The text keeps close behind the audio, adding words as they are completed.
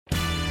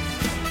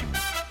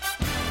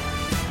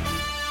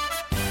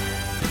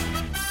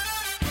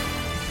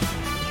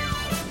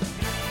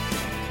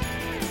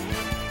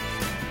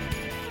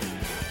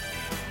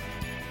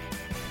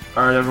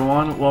Alright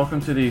everyone, welcome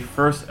to the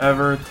first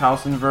ever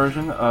Towson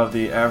version of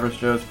the Average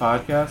Joe's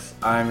podcast.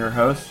 I am your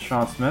host,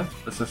 Sean Smith,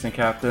 assistant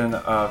captain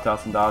of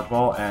Towson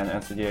Dodgeball and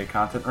NCDA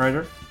content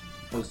writer.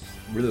 That was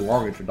a really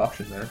long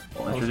introduction there.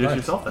 Well, introduce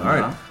yourself then. All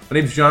right. My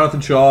name is Jonathan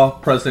Shaw,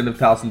 president of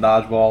Towson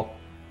Dodgeball.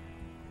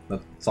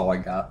 That's all I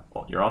got.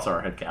 Well, you're also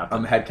our head captain.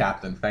 I'm head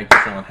captain. Thank you,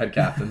 Sean. Head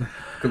captain.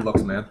 Good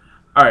looks, man.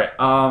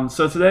 Alright,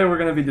 so today we're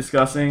going to be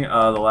discussing the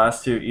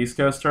last two East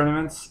Coast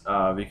tournaments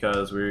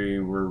because we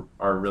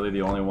are really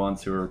the only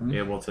ones who are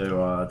able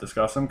to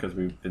discuss them because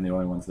we've been the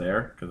only ones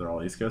there because they're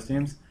all East Coast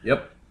teams.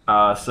 Yep.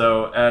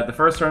 So at the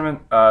first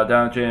tournament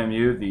down at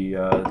JMU,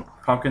 the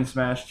Pumpkin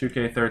Smash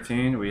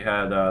 2K13, we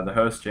had the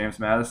host James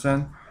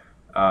Madison,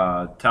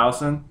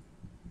 Towson,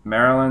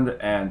 Maryland,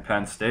 and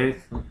Penn State.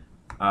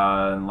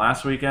 And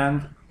last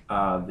weekend,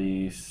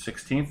 the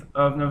 16th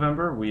of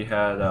November, we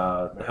had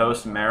the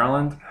host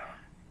Maryland,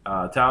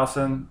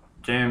 Towson,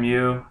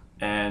 JMU,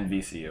 and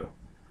VCU.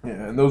 Yeah,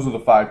 and those are the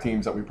 5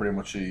 teams that we pretty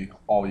much see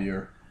all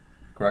year.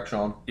 Correct,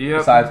 Sean? Yep.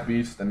 Besides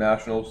Beast and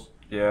Nationals.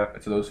 Yeah.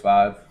 It's those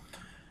 5.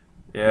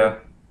 Yeah.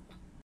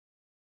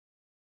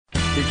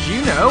 Did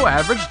you know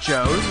Average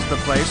Joe's is the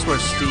place where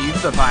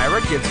Steve the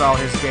Pirate gets all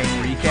his game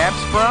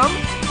recaps from?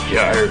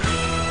 Jar,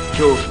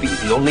 Joe's be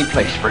the only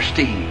place for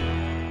Steve.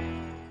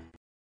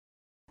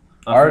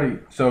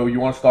 Alrighty, so you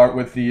want to start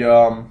with the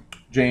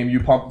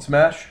JMU Pumpkin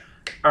Smash?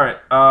 Alright,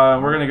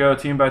 we're going to go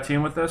team by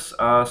team with this.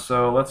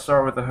 So let's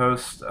start with the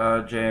host,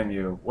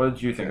 JMU. What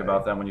did you think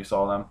about them when you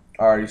saw them?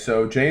 Alrighty,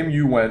 so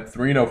JMU went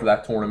 3-0 for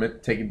that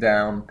tournament, taking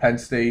down Penn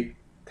State,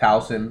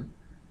 Towson,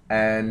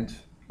 and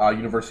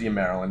University of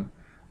Maryland.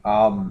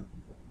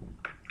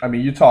 I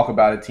mean, you talk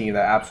about a team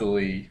that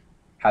absolutely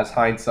has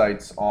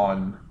hindsights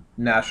on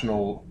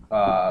national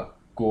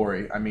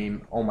glory. I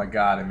mean, oh my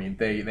God, I mean,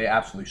 they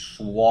absolutely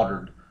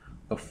slaughtered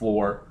the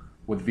floor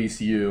with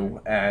VCU.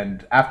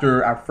 And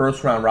after our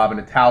first round robin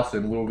at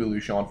Towson, what did we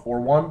lose, Sean?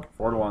 4-1?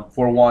 4-1.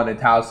 4-1 at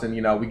Towson.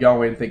 You know, we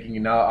go in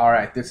thinking, all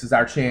right, this is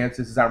our chance.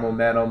 This is our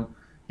momentum.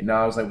 You know,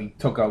 I was like, we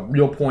took a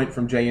real point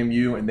from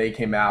JMU, and they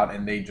came out,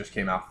 and they just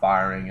came out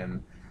firing.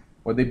 And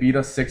would they beat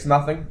us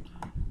 6-0?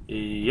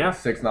 Yeah.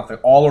 6-0.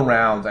 All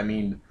around, I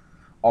mean,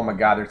 oh my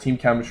God, their team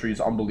chemistry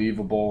is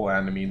unbelievable.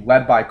 And, I mean,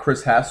 led by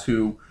Chris Hess,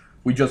 who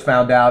we just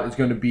found out is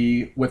going to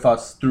be with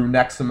us through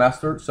next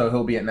semester. So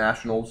he'll be at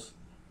Nationals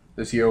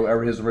this year.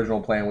 Whatever his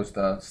original plan was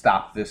to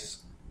stop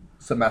this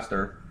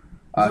semester.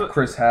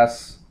 Chris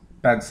Hess,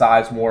 Ben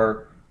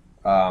Sizemore,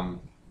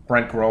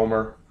 Brent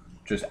Gromer,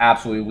 just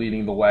absolutely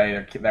leading the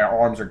way. Their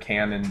arms are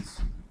cannons.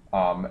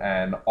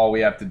 And all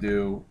we have to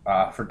do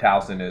for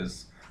Towson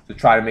is to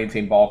try to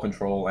maintain ball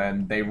control,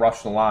 and they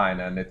rush the line,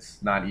 and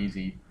it's not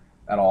easy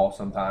at all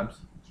sometimes.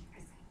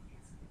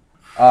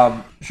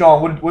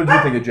 Sean, what did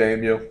you think of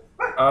JMU?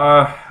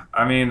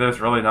 I mean, there's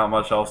really not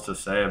much else to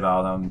say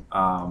about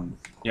them.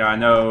 Yeah, I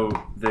know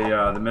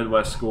the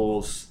Midwest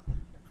schools,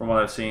 from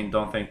what I've seen,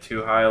 don't think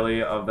too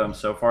highly of them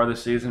so far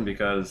this season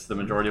because the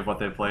majority of what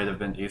they've played have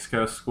been East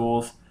Coast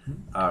schools,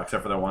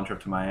 except for their one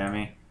trip to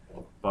Miami.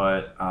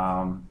 But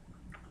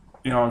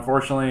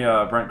unfortunately,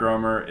 Brent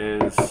Gromer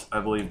is,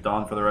 I believe,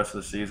 done for the rest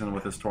of the season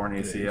with his torn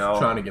ACL. He's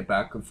trying to get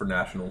back for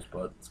Nationals,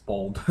 but it's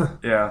bold.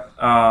 Yeah,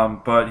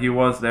 but he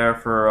was there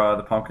for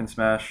the Pumpkin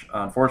Smash.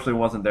 Unfortunately,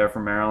 wasn't there for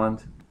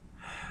Maryland.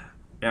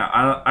 Yeah,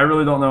 I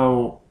really don't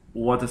know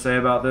what to say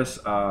about this.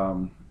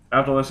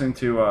 After listening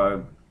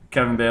to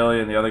Kevin Bailey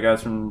and the other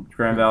guys from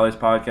Grand Valley's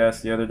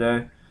podcast the other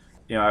day,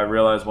 I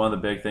realized one of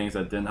the big things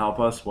that didn't help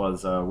us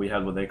was we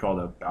had what they call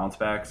the bounce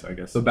backs, I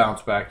guess. The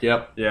bounce back,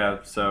 yep. Yeah,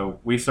 so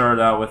we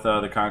started out with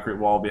the concrete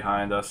wall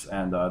behind us,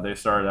 and they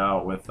started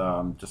out with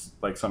just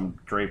like some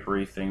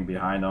drapery thing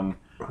behind them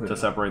to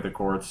separate the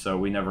courts, so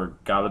we never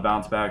got a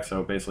bounce back,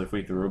 so basically if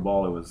we threw a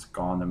ball, it was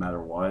gone no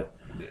matter what.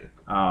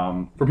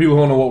 For people who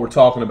don't know what we're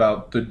talking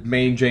about, the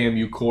main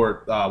JMU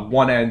court,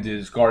 one end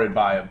is guarded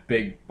by a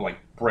big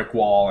brick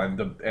wall,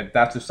 and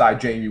that's the side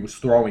JMU was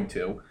throwing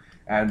to.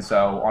 And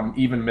so on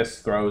even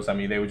missed throws, I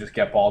mean, they would just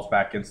get balls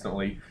back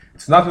instantly.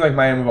 It's nothing like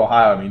Miami of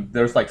Ohio. I mean,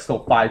 there's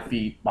still 5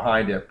 feet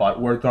behind it, but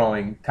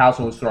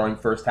Towson was throwing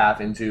first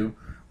half into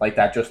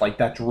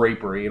that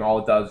drapery, and all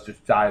it does is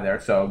just die there.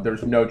 So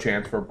there's no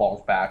chance for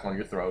balls back on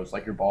your throws.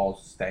 Your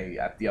balls stay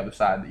at the other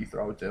side that you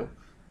throw it to.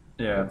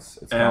 Yeah, it's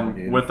and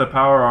complicated. with the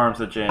power arms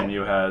that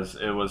JMU has,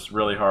 it was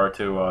really hard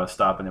to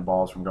stop any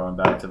balls from going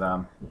back to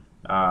them.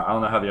 I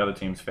don't know how the other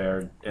teams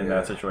fared in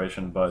that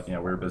situation, but we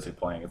were busy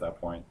playing at that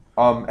point.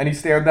 Any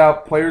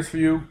standout players for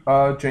you,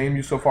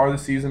 JMU, so far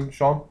this season,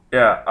 Sean?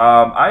 Yeah,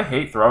 I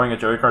hate throwing at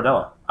Joey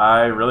Cardella.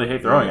 I really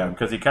hate throwing at him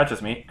because he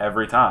catches me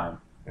every time.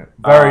 Yeah.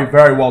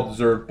 Very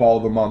well-deserved Ball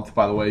of the Month,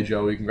 by the way,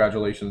 Joey.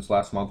 Congratulations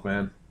last month,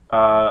 man.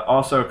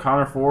 Also,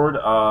 Connor Ford.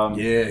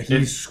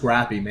 He's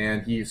scrappy,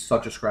 man. He is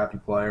such a scrappy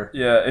player.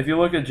 Yeah, if you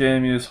look at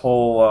JMU's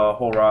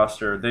whole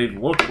roster, they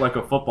look like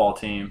a football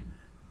team,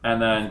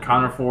 and then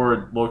Connor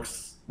Ford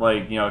looks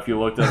like, if you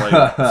looked at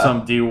like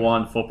some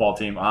D1 football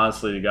team,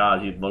 honestly to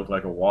God, he'd look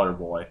like a water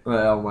boy.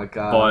 Oh my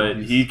God!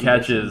 But he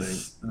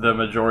catches the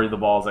majority of the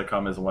balls that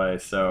come his way,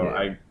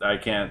 so I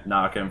can't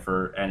knock him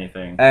for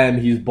anything. And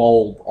he's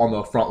bold on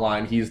the front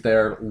line. He's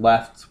their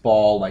left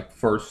ball, like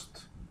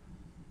first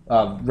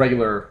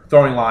regular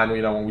throwing line.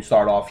 When we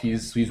start off,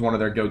 he's one of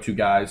their go-to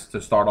guys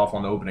to start off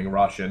on the opening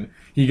rush, and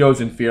he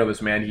goes in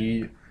fearless,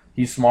 man.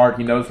 He's smart.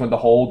 He knows when to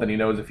hold, and he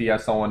knows if he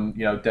has someone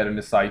dead in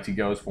his sights, he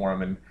goes for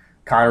him. And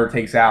Kyler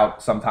takes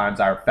out sometimes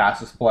our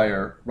fastest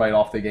player right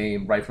off the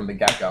game, right from the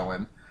get-go,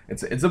 and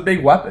it's a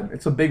big weapon.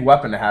 It's a big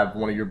weapon to have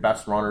one of your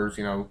best runners,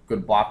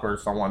 good blocker,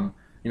 someone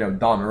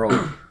done early.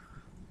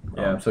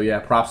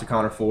 Props to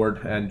Connor Ford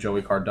and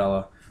Joey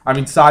Cardella. I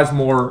mean,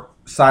 Sizemore,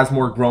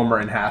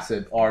 Gromer, and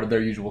Hassett are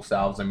their usual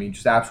selves. I mean,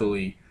 just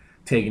absolutely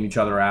taking each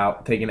other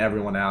out, taking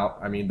everyone out.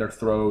 I mean, their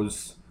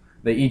throws,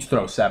 they each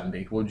throw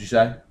 70. What would you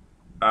say?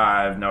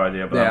 I have no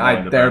idea,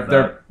 but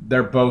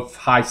they're both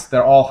high.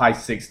 They're all high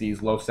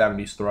 60s, low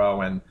 70s throw,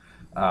 and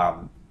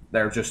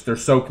they're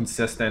so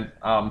consistent.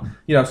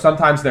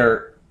 Sometimes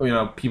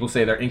people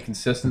say their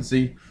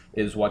inconsistency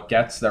is what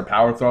gets their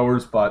power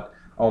throwers, but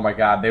oh my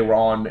God, they were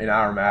on in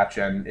our match,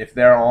 and if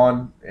they're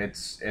on,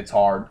 it's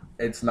hard.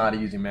 It's not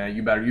easy, man.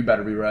 You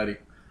better be ready.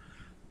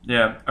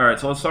 Yeah. All right.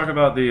 So let's talk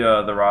about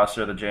the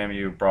roster that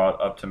JMU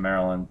brought up to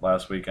Maryland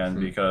last weekend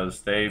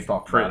because they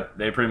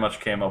pretty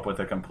much came up with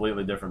a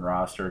completely different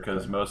roster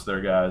because most of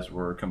their guys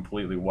were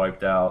completely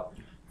wiped out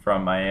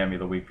from Miami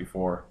the week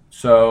before.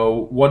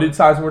 So what did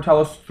Sizemore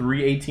tell us?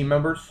 3 A-team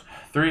members?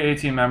 3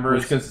 A-team members.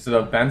 Which consisted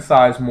of Ben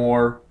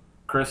Sizemore,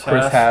 Chris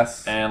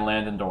Hess, and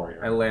Landon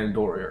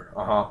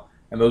Dorier.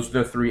 And those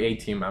are the 3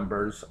 A-team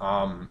members.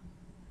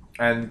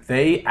 And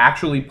they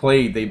actually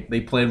played. They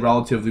played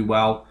relatively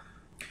well.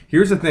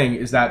 Here's the thing: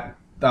 is that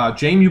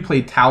JMU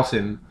played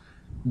Towson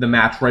the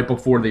match right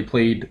before they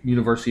played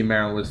University of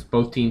Maryland. It was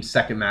both teams'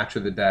 second match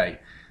of the day,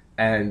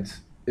 and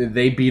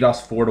they beat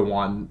us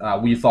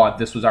 4-1. We thought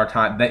this was our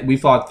time. We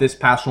thought this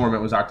past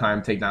tournament was our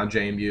time to take down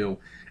JMU,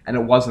 and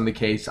it wasn't the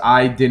case.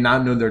 I did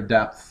not know their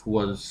depth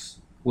was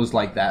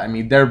like that. I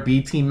mean, their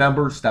B team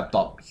members stepped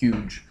up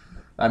huge.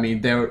 I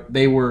mean,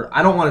 they were.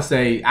 I don't want to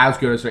say as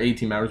good as their A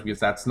team members because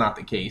that's not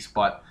the case,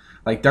 but.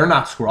 Like, they're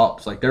not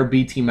scrubs. Like, their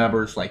B team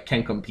members,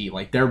 can compete.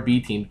 Like, their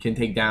B team can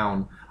take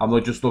down.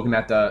 I'm just looking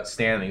at the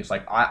standings.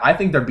 Like, I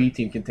think their B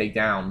team can take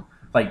down,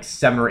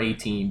 7 or 8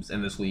 teams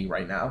in this league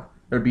right now.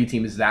 Their B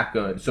team is that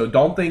good. So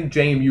don't think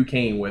JMU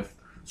came with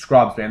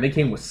scrubs, man. They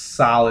came with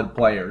solid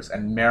players,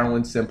 and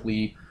Maryland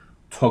simply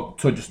took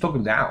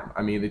them down.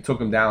 I mean, they took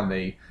them down.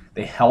 They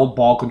held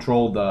ball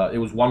control. It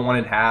was 1-1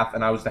 at half,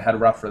 and I was the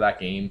head ref for that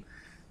game.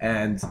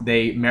 And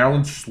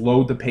Maryland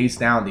slowed the pace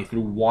down. They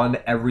threw one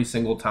every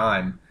single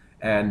time.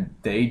 And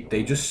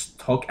they just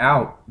took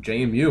out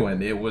JMU,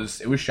 and it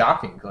was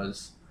shocking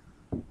because,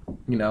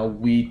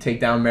 we take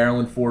down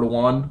Maryland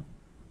 4-1.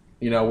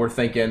 We're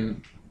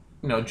thinking,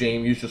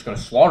 JMU's just going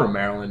to slaughter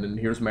Maryland, and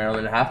here's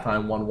Maryland at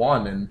halftime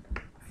 1-1 and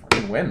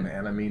fucking win,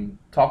 man. I mean,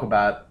 talk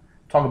about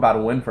a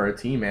win for a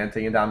team, man,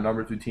 taking down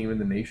number 2 team in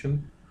the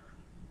nation.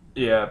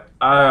 Yeah,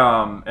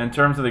 in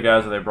terms of the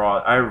guys that they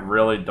brought, I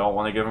really don't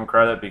want to give him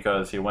credit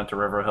because he went to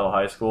River Hill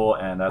High School,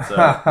 and that's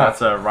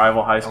a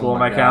rival high school in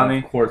my county.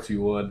 Of course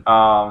you would.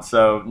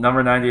 So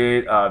number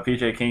 98,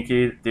 PJ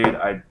Kinky, dude,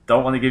 I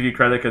don't want to give you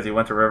credit because he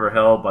went to River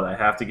Hill, but I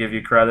have to give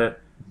you credit.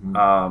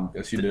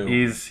 Yes, you do.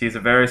 He's a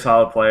very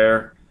solid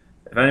player.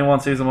 If anyone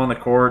sees him on the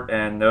court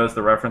and knows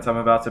the reference I'm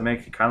about to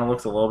make, he kind of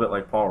looks a little bit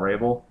like Paul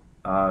Rabel.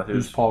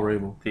 Who's Paul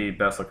Rabel? The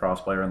best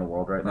lacrosse player in the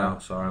world right now. No,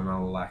 sorry, I'm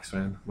not a lax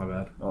fan. My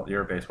bad. Well,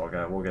 you're a baseball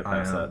guy. We'll get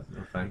past that.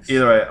 No, thanks.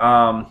 Either way,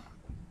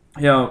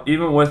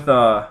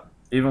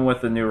 even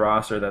with the new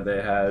roster that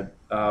they had,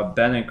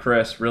 Ben and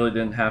Chris really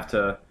didn't have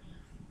to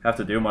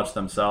do much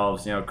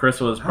themselves. Chris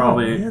was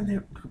probably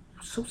they're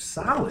so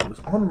solid. It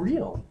was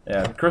unreal.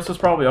 Yeah, Chris was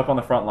probably up on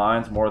the front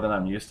lines more than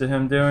I'm used to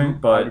him doing,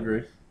 but I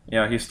agree.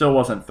 He still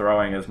wasn't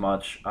throwing as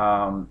much.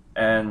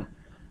 And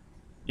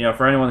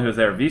for anyone who's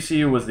there,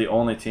 VCU was the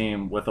only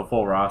team with a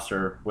full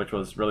roster, which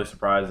was really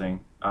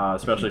surprising,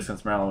 especially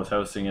since Maryland was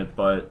hosting it.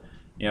 But,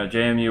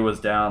 JMU was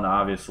down,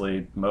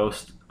 obviously,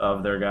 most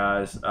of their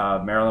guys.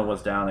 Maryland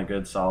was down a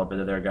good solid bit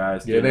of their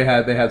guys. Yeah, they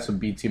had some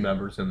B team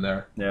members in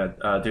there. Yeah,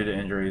 due to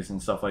injuries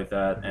and stuff like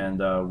that.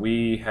 And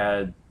we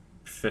had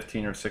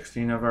 15 or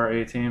 16 of our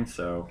A team,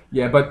 so...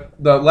 Yeah,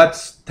 but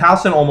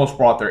Towson almost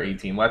brought their A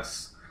team.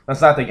 Let's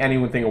not take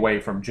anything away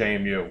from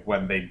JMU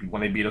when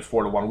they beat us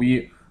 4-1.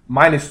 We...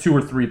 minus 2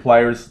 or 3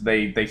 players,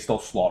 they still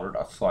slaughtered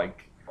us.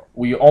 Like,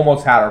 we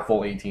almost had our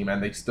full A team,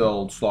 and they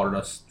still slaughtered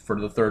us for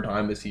the 3rd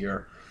time this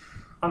year.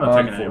 I'm not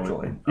taking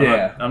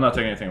I'm not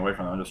taking anything away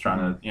from them. I'm just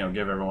trying to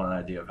give everyone an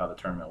idea of how the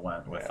tournament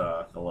went with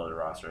the loaded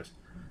rosters.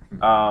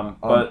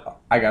 But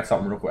I got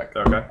something real quick.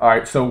 Okay. All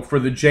right. So for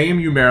the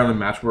JMU Maryland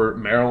match, where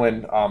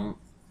Maryland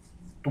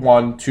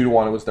won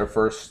 2-1, it was their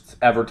first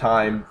ever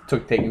time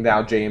taking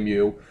down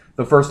JMU.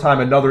 The first time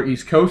another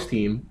East Coast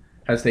team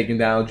has taken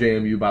down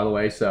JMU, by the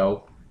way.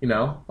 So You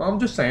know, I'm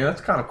just saying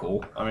that's kind of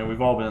cool. I mean,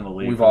 we've all been in the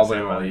league We've for all the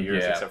been same in the amount of league,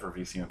 years, yeah. except for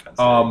VCU and Penn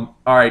State. All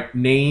right,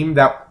 name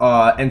that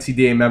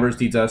NCDA members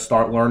need to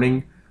start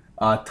learning.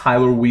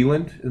 Tyler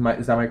Wieland,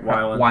 is that my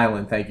Weiland.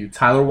 Weiland, thank you.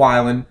 Tyler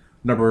Weiland,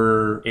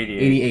 number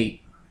 88.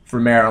 88 for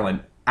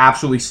Maryland.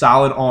 Absolutely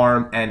solid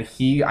arm, and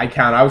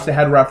I was the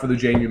head ref for the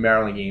JMU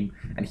Maryland game,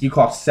 and he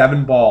caught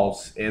 7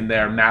 balls in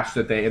their match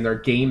in their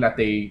game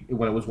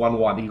when it was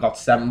 1-1. He caught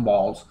 7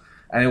 balls,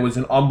 and it was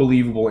an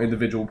unbelievable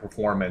individual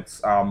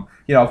performance.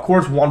 Of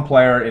course, one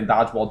player in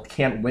dodgeball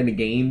can't win a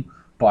game,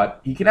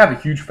 but he can have a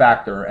huge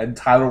factor, and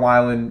Tyler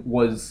Weiland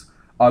was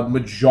a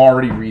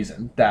majority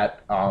reason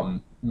that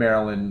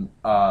Maryland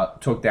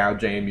took down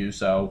JMU.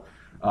 So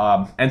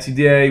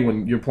NCDA,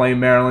 when you're playing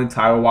Maryland,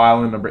 Tyler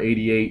Weiland, number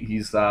 88,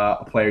 he's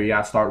a player you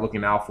got to start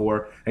looking out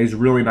for. And he's a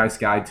really nice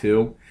guy,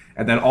 too.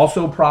 And then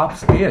also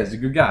props, he's a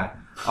good guy.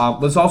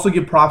 Let's also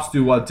give props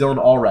to Dylan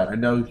Allred. I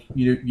know,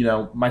 you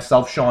know,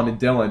 myself, Sean, and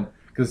Dylan,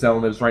 because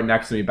Dylan lives right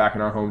next to me back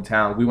in our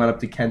hometown. We went up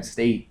to Kent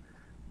State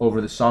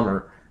over the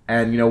summer.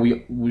 And, you know,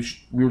 we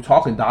were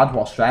talking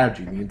dodgeball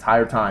strategy the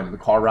entire time, the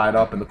car ride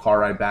up and the car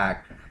ride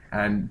back.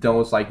 And Dylan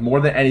was like,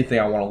 more than anything,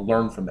 I want to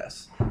learn from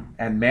this.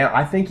 And, man,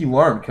 I think he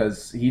learned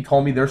because he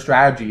told me their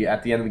strategy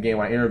at the end of the game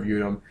when I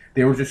interviewed him.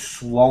 They were just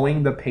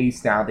slowing the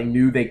pace down. They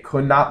knew they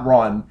could not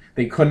run.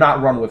 They could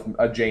not run with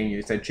a JMU.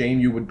 They said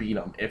JMU would beat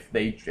them if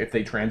they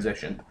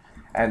transitioned.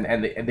 And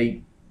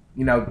they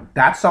you know,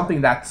 that's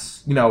something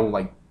that's, you know,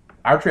 like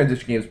our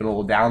transition game has been a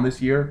little down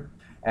this year.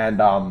 And,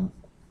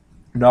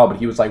 no, but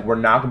he was like, we're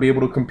not going to be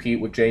able to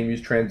compete with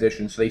JMU's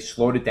transition. So they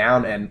slowed it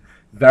down, and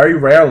very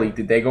rarely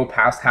did they go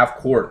past half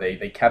court.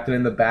 They kept it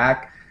in the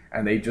back,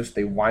 and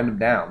they wind them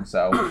down.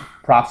 So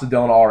props to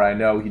Dylan Allred. I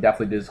know he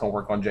definitely did his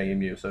homework on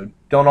JMU. So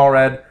Dylan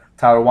Allred,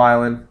 Tyler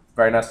Weiland,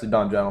 very nicely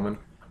done, gentlemen.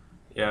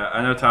 Yeah,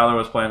 I know Tyler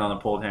was playing on a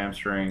pulled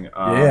hamstring.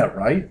 Yeah,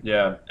 right?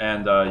 Yeah,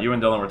 and you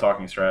and Dylan were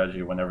talking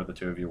strategy whenever the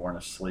two of you weren't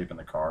asleep in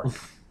the car.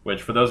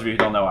 Which, for those of you who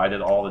don't know, I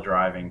did all the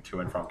driving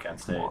to and from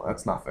Kent State. Well,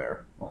 that's not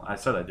fair. Well, I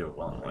said I'd do it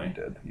willingly.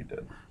 You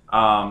did.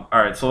 All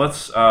right, so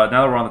let's now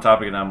that we're on the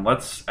topic of them,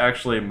 let's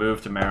actually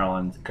move to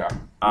Maryland. Okay.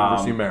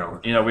 University of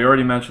Maryland. You know, we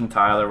already mentioned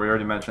Tyler. We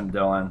already mentioned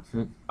Dylan.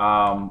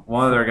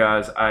 One of their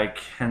guys, I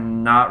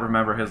cannot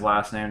remember his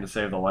last name to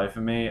save the life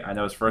of me. I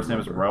know his first name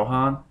is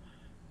Rohan.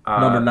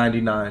 Number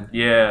 99.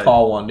 Yeah.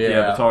 Tall one,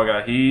 Yeah, the tall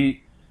guy.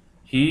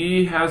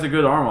 He has a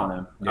good arm on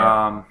him.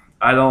 Yeah.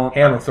 I don't...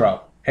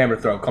 Hammer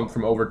throw. Comes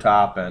from over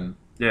top and...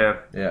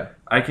 Yeah.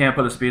 I can't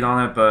put a speed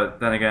on it,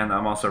 but then again,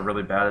 I'm also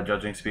really bad at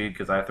judging speed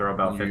because I throw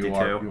about 52.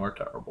 You are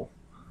terrible.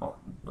 Well,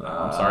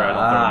 I'm sorry, I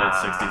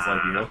don't throw mid-60s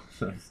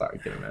like you. Sorry,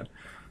 kidding, man.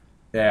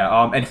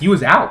 Yeah, and he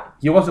was out.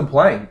 He wasn't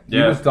playing.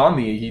 He was done.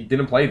 He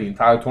didn't play the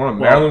entire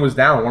tournament. Maryland was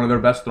down, one of their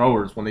best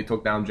throwers when they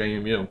took down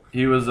JMU.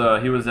 He was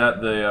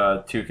at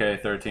the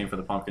 2K13 for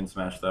the Pumpkin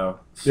Smash though.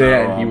 So,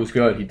 and he was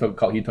good. He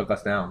took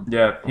us down.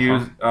 Yeah, he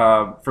was.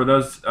 For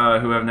those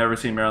who have never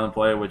seen Maryland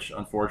play, which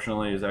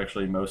unfortunately is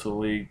actually most of the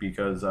league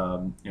because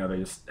they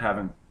just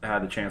haven't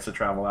had the chance to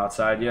travel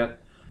outside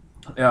yet.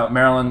 Yeah,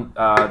 Maryland.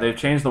 They've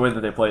changed the way that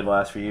they played the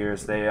last few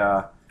years. They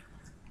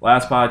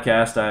last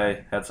podcast,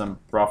 I had some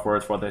rough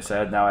words for what they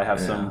said. Now I have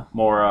some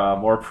more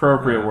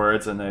appropriate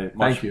words and a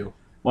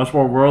much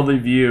more worldly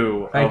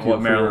view of what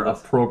Maryland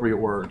is. Appropriate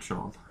words,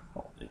 Sean.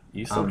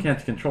 You still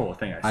can't control a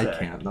thing I say. I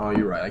can't. No,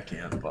 you're right. I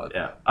can't. But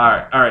yeah. All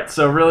right.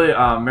 So really,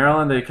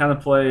 Maryland, they kind of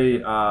play.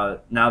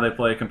 Now they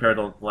play compared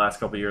to the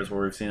last couple of years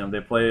where we've seen them. They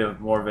play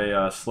more of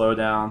a slow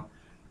down,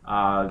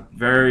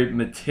 very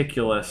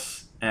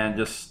meticulous, and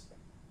just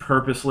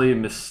purposely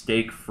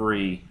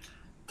mistake-free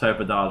type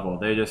of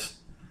dodgeball.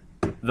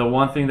 The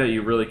one thing that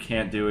you really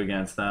can't do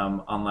against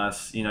them,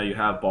 unless you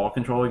have ball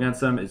control against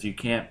them, is you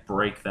can't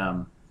break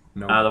them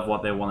out of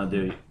what they want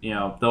to do.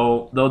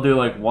 They'll do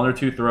like 1 or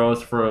 2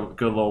 throws for a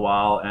good little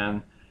while,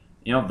 and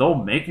they'll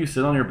make you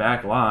sit on your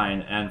back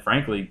line, and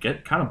frankly,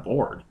 get kind of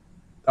bored.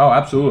 Oh,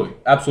 absolutely.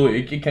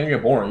 It can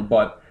get boring,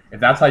 but if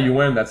that's how you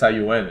win, that's how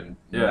you win, and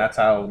that's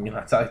how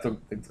they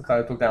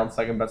took down the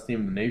second best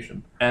team in the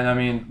nation. And I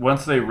mean,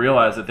 once they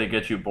realize that they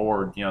get you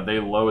bored, they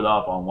load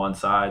up on one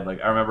side.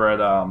 Like I remember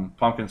at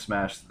Pumpkin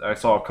Smash, I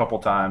saw a couple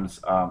times.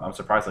 I'm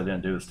surprised they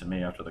didn't do this to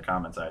me after the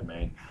comments I had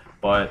made,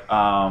 but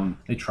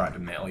they tried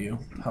to nail you.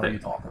 How are you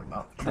talking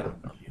about?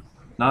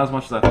 Not as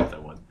much as I thought they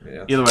would.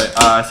 Yeah. Either way,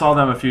 I saw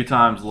them a few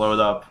times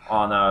load up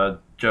on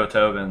Joe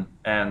Tobin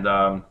and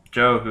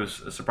Joe, who's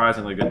a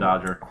surprisingly good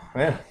dodger.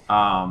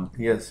 Yeah.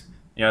 He is.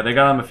 They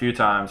got him a few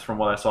times from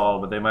what I saw,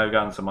 but they might have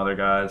gotten some other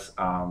guys.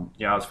 I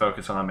was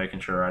focusing on making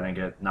sure I didn't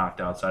get knocked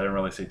out, so I didn't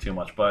really see too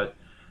much. But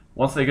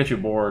once they get you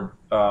bored,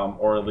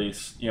 or at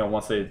least,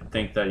 once they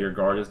think that your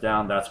guard is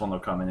down, that's when they'll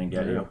come in and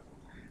get you.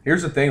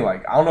 Here's the thing,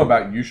 I don't know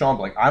about you, Sean,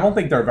 but I don't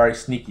think they're a very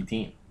sneaky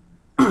team.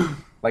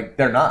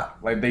 They're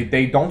not.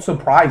 They don't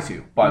surprise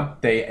you,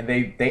 but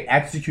they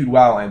execute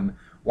well. And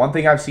one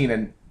thing I've seen,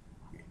 and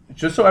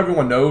just so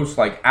everyone knows,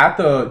 at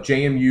the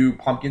JMU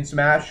Pumpkin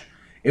Smash,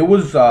 it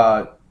was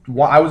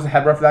I was the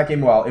head ref for that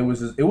game. Well, it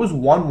was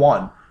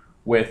 1-1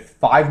 with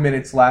 5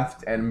 minutes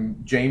left, and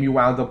JMU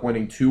wound up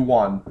winning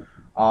 2-1.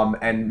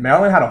 And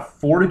Maryland had a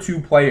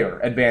 4-2 player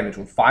advantage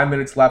with 5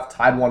 minutes left,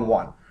 tied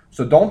 1-1.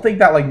 So don't think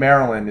that like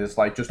Maryland is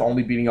like just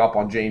only beating up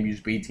on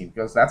JMU's B team,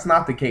 because that's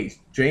not the case.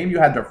 JMU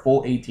had their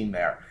full A team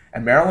there,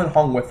 and Maryland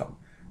hung with them.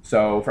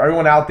 So for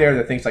everyone out there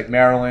that thinks like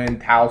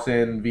Maryland,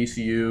 Towson,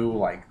 VCU,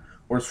 like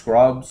we're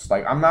scrubs,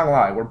 like I'm not gonna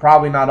lie, we're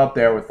probably not up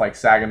there with like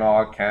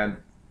Saginaw, Kent,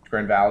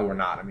 Grand Valley. We're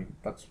not. I mean,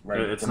 that's right.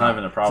 It's not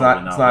even a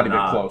problem. It's not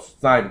even close.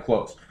 It's not even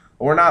close.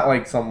 But we're not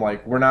like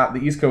we're not. The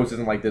East Coast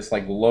isn't like this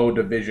like low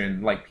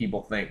division like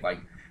people think. Like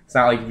it's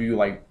not like if you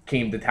like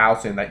came to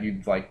Towson that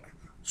you'd like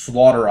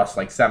slaughter us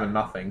like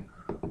 7-0.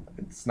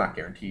 It's not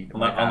guaranteed.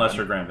 Unless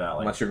you're Grand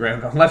Valley. Unless you're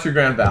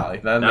Grand Valley.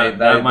 Then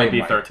that might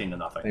be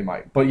 13-0. They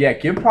might. But yeah,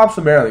 give props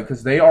to Maryland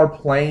because they are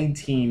playing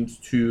teams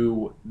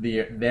to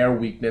their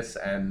weakness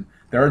and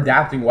they're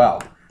adapting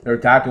well. So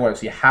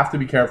you have to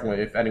be careful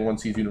if anyone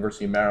sees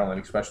University of Maryland,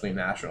 especially in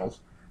nationals.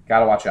 Got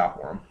to watch out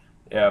for them.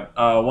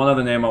 Yeah. One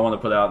other name I want to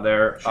put out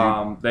there.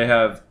 They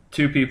have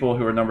 2 people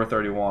who are number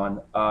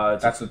 31.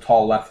 That's the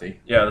tall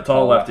lefty. Yeah, the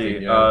tall lefty.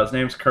 Yeah. His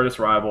name's Curtis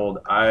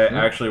Reibold. I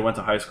actually went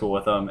to high school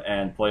with him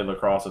and played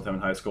lacrosse with him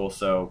in high school,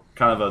 so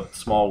kind of a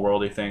small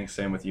worldy thing.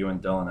 Same with you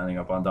and Dylan ending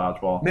up on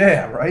dodgeball.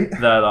 Yeah, right.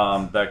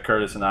 That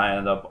Curtis and I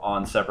ended up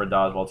on separate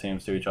dodgeball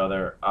teams to each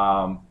other.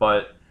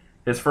 But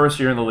his first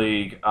year in the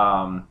league,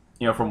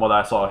 from what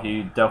I saw,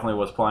 he definitely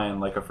was playing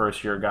like a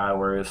first-year guy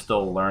where he was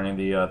still learning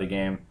the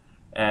game,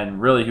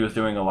 and really he was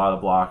doing a lot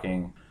of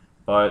blocking.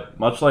 But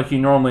much like he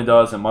normally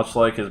does, and much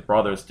like his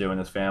brothers do in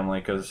his family,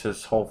 because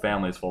his whole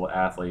family is full of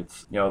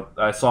athletes.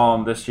 I saw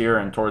him this year,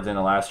 and towards the end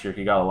of last year,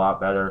 he got a lot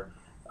better.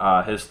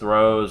 His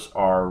throws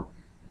are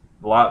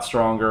a lot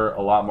stronger,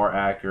 a lot more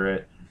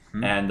accurate,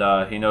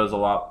 and he knows a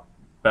lot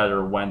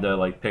better when to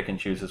like pick and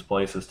choose his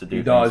places to do.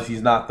 He does.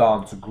 He's not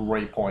dumb. It's a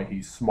great point.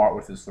 He's smart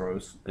with his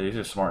throws. He's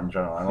just smart in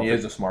general. He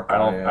is a smart guy.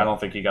 I don't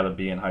think he got a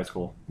B in high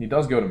school. He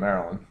does go to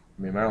Maryland.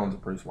 I mean, Maryland's a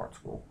pretty smart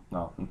school.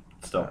 No,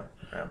 still.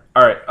 Yeah.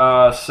 All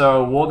right,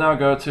 so we'll now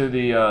go to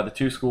the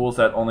 2 schools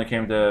that only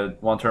came to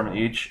 1 tournament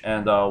each,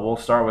 and we'll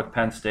start with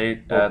Penn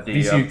State. At the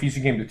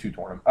VCU came to 2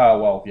 tournaments.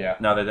 Well, yeah.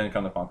 No, they didn't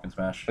come to Pumpkin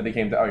Smash. But they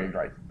came to. Oh, you're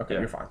right. Okay, Yeah.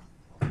 You're fine.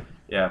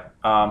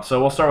 Yeah.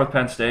 So we'll start with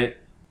Penn State.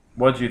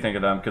 What did you think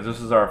of them? Because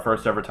this is our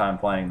first ever time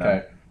playing them.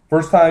 Okay.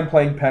 First time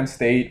playing Penn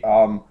State.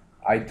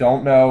 I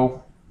don't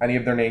know any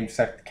of their names.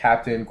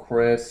 Captain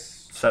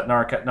Chris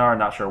Ketnar,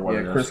 not sure what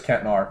it is. Chris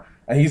Ketnar.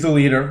 And he's a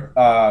leader.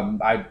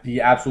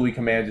 He absolutely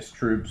commands his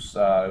troops.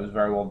 It was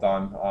very well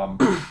done.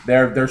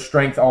 Their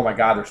strength, oh my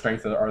God, their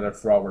strength are their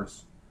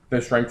throwers.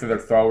 Their strength of their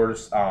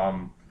throwers.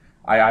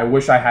 I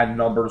wish I had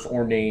numbers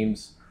or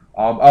names.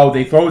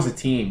 They throw as a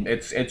team.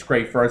 It's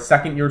great. For a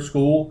second-year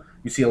school,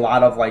 you see a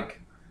lot of, like,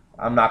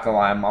 I'm not going to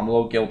lie, I'm a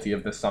little guilty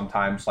of this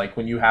sometimes. Like,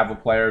 when you have a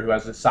player who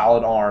has a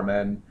solid arm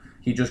and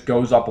he just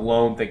goes up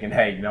alone thinking,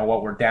 hey, you know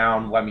what, we're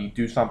down, let me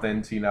do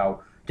something to,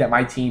 get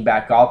my team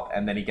back up,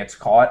 and then he gets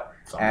caught.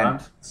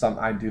 Sometimes.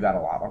 I do that a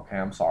lot. Okay,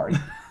 I'm sorry.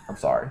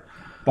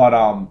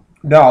 But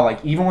no,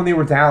 like even when they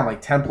were down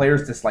like 10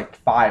 players to like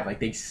 5, like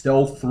they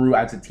still threw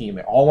as a team.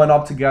 They all went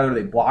up together,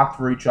 they blocked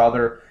for each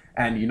other.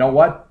 And you know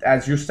what?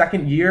 As your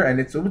second year, and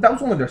that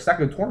was only their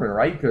second tournament,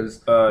 right?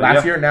 Because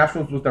last year at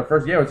Nationals was their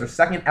first year. It was their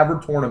second ever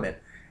tournament.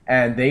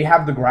 And they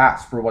have the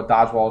grasp for what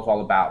dodgeball is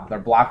all about. Their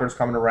blockers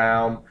coming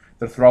around,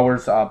 their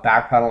throwers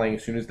backpedaling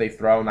as soon as they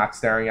throw, not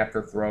staring at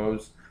their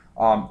throws.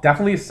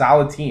 Definitely a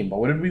solid team. But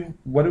what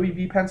did we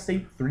beat Penn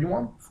State?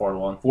 3-1?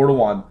 4-1.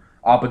 4-1.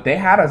 But they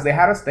had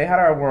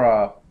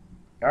our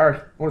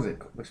what is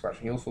it?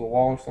 Expression, heels to the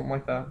wall or something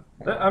like that.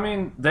 I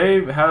mean,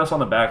 they had us on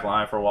the back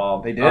line for a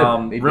while. They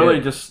did.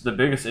 Really, just the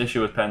biggest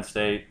issue with Penn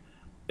State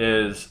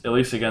is, at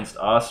least against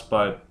us,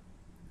 but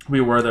we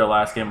were their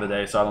last game of the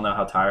day, so I don't know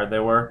how tired they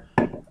were.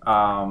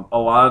 A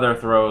lot of their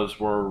throws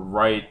were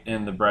right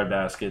in the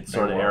breadbasket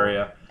sort of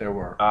area. There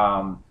were.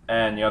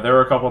 And there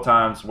were a couple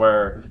times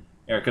where,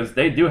 because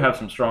they do have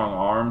some strong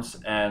arms,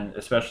 and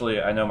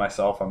especially I know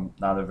myself, I'm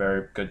not a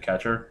very good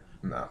catcher.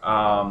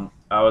 No.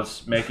 I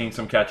was making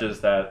some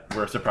catches that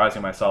were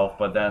surprising myself,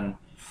 but then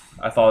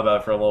I thought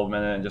about it for a little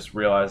minute and just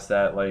realized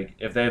that, like,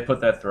 if they had put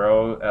that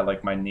throw at,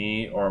 like, my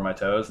knee or my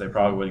toes, they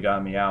probably would have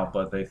gotten me out,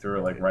 but they threw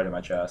it, like, right at my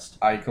chest.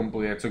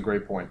 It's a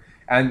great point.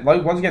 And,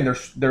 like, once again,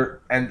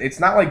 and it's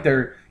not like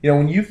they're,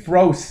 when you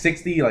throw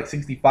 60, like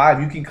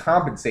 65, you can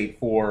compensate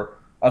for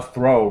a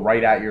throw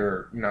right at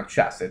your,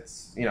 chest.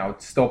 It's,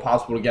 it's still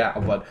possible to get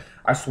out, but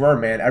I swear,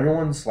 man,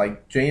 everyone's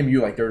like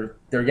JMU, like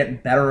they're getting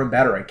better and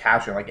better at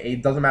catching. Like,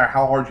 it doesn't matter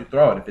how hard you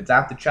throw it. If it's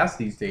at the chest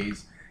these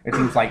days, it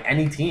seems like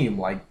any team,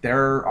 like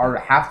there are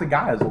half the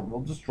guys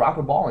will just drop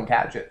a ball and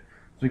catch it.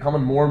 It's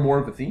becoming more and more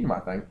of a theme, I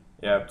think.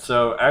 Yeah,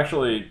 so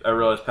actually I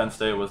realized Penn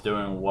State was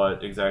doing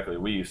what exactly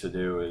we used to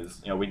do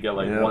is, we'd get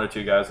like 1 or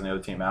 2 guys on the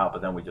other team out,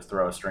 but then we just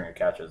throw a string of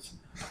catches.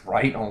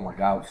 Right? Oh my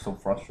God, it's so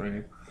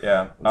frustrating.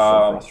 Yeah.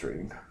 So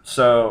frustrating.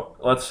 So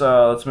let's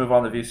move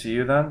on to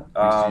VCU then.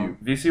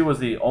 VCU was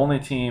the only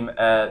team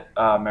at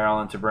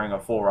Maryland to bring a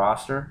full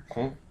roster.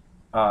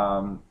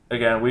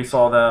 Again, we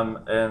saw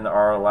them in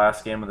our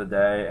last game of the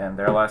day and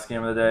their last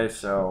game of the day.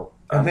 So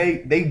and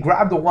they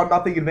grabbed a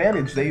 1-0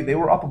 advantage. They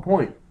were up a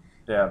point.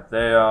 Yeah,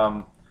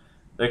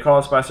 they caught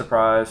us by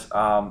surprise.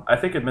 I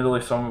think,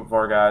 admittedly, some of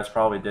our guys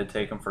probably did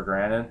take them for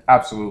granted.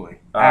 Absolutely.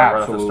 Right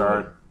off the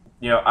start.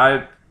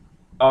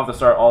 Off the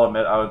start, I'll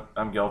admit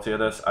I'm guilty of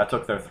this. I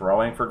took their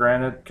throwing for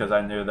granted because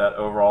I knew that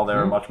overall they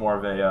were much more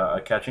of a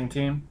catching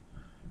team.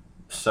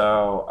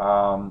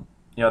 So,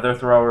 their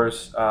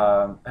throwers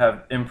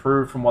have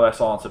improved from what I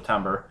saw in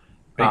September.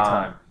 Big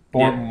time.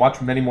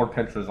 Many more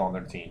pitchers on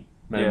their team.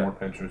 Many more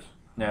pitchers.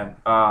 Yeah.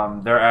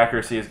 Their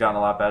accuracy has gotten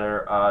a lot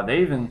better.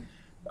 They even,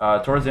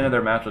 towards the end of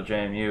their match with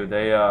JMU,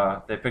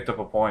 they picked up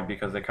a point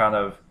because they kind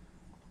of,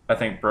 I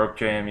think, broke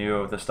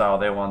JMU of the style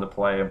they wanted to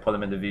play and put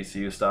them into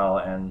VCU style.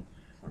 And,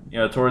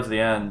 towards the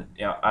end,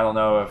 I don't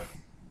know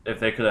if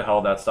they could have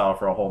held that style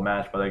for a whole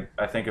match, but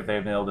I think if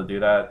they'd been able to do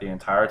that the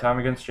entire time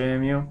against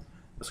JMU,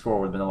 the score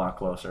would have been a lot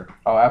closer.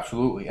 Oh,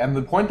 absolutely. And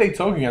the point they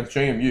took against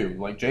JMU,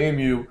 what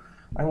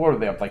were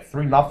they up,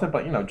 3-0?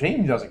 But,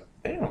 JMU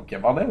they don't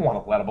give up. They don't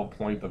want to let up a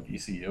point to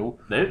VCU.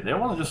 They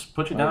want to just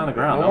put you down on the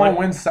ground. They want to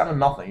win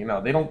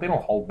 7-0. They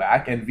don't hold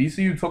back. And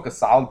VCU took a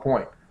solid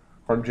point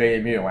from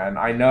JMU. And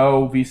I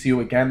know VCU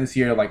again this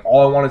year,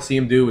 all I want to see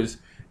them do is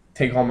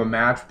take home a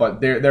match,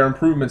 but there are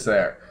improvements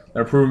there.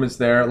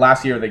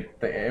 Last year,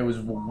 it was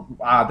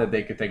odd that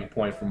they could take a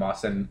point from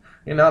us, and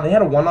they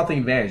had a 1-0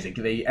 advantage.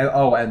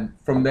 And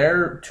from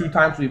their 2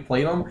 times we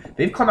played them,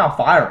 they've come out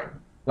firing.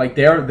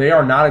 They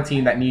are not a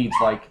team that needs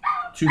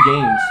 2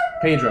 games.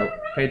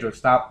 Pedro,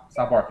 stop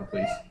barking,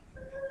 please.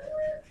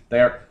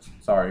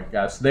 Sorry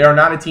guys. They are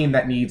not a team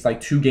that needs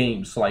 2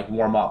 games to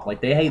warm up.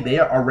 They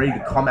are ready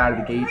to come out of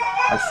the gate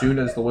as soon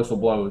as the whistle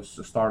blows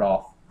to start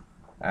off.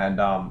 And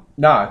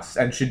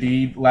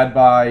Shadid led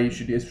by is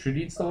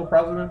Shadid still a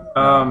president?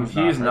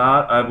 He's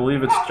not. I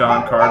believe it's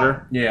John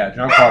Carter. Yeah,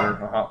 John Carter.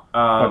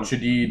 But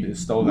Shadid is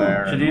still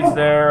there. Shadid's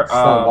there.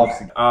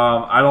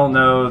 I don't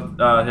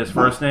know his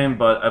first name,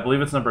 but I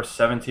believe it's number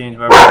 17.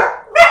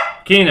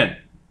 Keenan.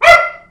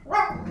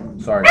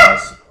 Sorry,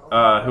 guys.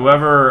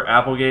 Whoever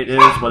Applegate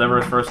is, whatever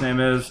his first name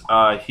is,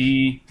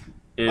 he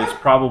is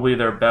probably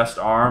their best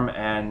arm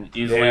and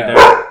he's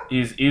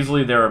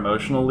easily their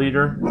emotional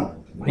leader.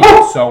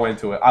 He's so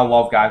into it. I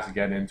love guys that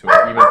get into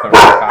it, even if they're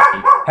not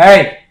cocky.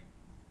 Hey!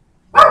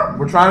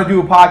 We're trying to do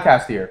a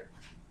podcast here.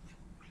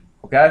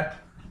 Okay?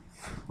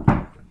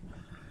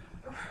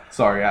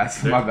 Sorry,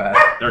 guys. My bad.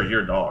 They're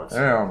your dogs. They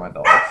are my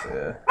dogs,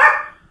 yeah.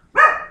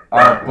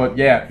 But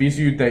yeah,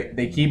 VCU,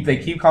 they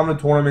keep coming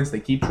to tournaments.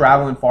 They keep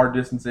traveling far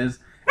distances,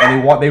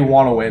 and they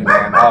want to win,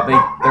 man.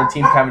 Their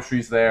team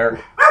chemistry's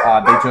there.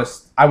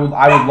 I would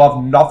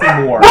love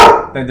nothing more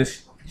than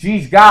this.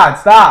 Jeez, God,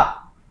 stop!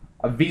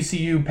 A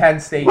VCU Penn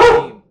State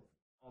team.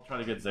 I'll try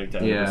to get Zig to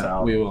edit this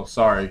out. We will.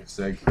 Sorry,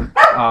 Zig.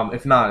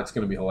 If not, it's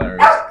going to be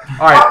hilarious.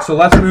 All right, so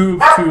let's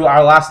move to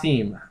our last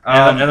team.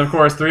 And of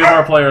course, 3 of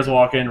our players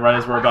walk in right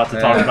as we're about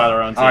to talk about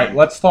our own team. All right,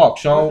 let's talk.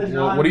 Sean,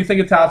 what do you think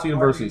of Towson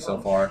University so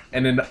far?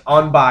 In an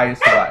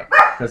unbiased way,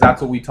 because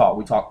that's what we talk.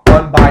 We talk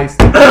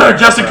unbiased.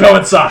 Justin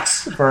Cohen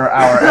sucks. For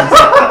our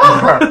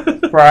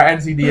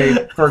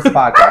NCDA first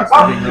podcast.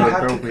 I think really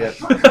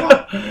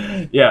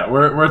appropriate. Yeah,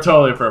 we're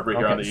totally appropriate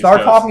here on the East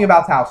Coast. Start talking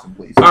about Towson,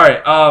 please. All right.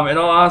 In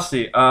all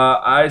honesty,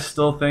 I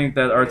still think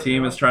that our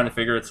team is trying to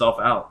figure itself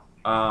out.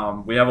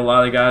 We have a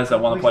lot of guys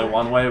that want to play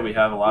one way. We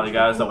have a lot of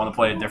guys that want to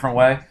play a different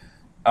way.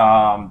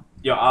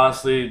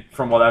 Honestly,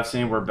 from what I've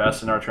seen, we're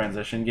best in our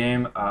transition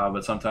game,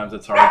 but sometimes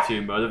it's hard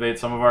to motivate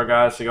some of our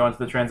guys to go into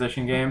the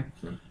transition game.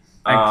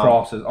 And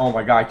crosses. Oh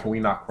my God, can we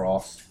not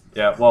cross?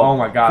 Yeah, well, oh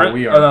my God,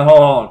 we are.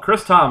 Hold on.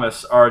 Chris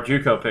Thomas, our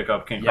JUCO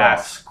pickup, can cross.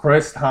 Yes,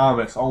 Chris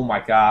Thomas. Oh my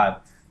God,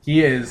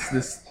 he is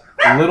this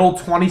little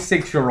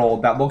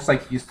 26-year-old that looks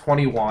like he's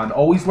 21.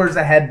 Always wears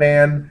a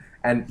headband,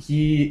 and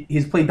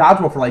he's played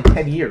dodgeball for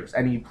 10 years,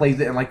 and he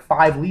plays it in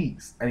 5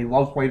 leagues, and he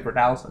loves playing for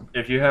Towson.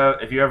 If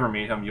you ever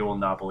meet him, you will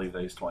not believe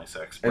that he's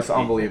 26. It's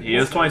unbelievable. He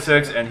is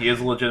 26, and he is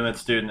a legitimate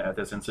student at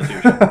this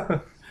institution.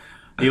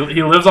 he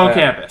lives on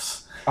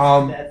campus.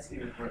 All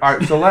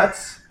right, so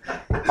let's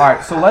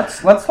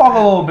talk a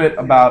little bit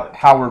about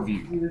how we're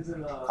viewed.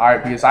 All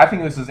right, because I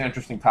think this is an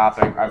interesting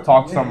topic. I've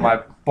talked to some of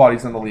my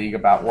buddies in the league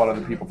about what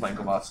other people think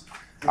of us.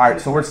 All right,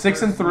 so we're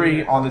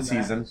 6-3 on the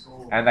season,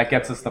 and that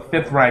gets us the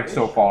 5th rank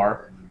so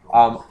far.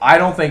 I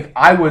don't think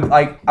I would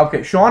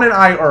okay, Sean and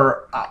I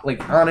are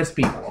honest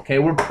people, okay?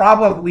 We're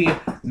probably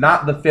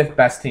not the 5th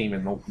best team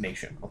in the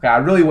nation, okay? I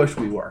really wish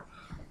we were.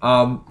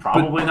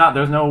 Probably not.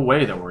 There's no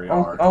way that we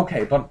are.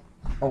 Okay, but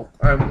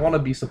I want to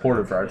be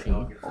supportive for our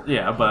team.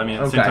 Yeah, but I mean,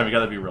 at the same time, you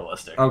got to be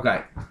realistic.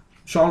 Okay.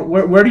 Sean,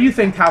 where do you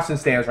think Towson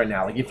stands right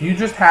now? If you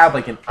just have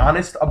an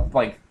honest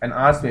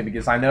opinion,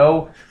 because I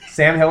know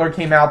Sam Hiller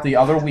came out the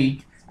other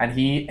week and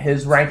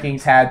his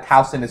rankings had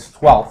Towson as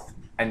 12th,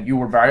 and you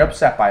were very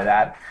upset by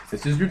that.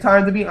 This is your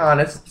time to be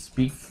honest.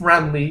 Speak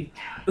friendly,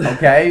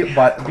 okay?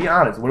 But be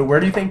honest. Where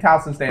do you think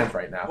Towson stands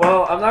right now?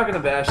 Well, I'm not going to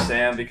bash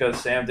Sam because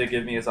Sam did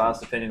give me his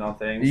honest opinion on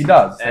things. He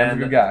does. Sam's a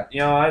good guy.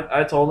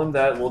 I told him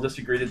that we'll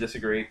disagree to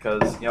disagree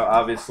because,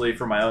 obviously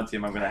for my own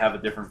team, I'm going to have a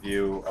different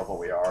view of what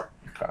we are.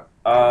 Okay.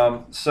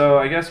 So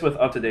I guess with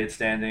up-to-date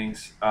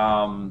standings,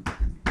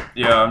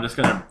 I'm just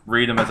gonna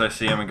read them as I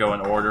see them and go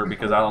in order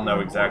because I don't know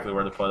exactly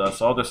where to put us.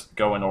 So I'll just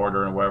go in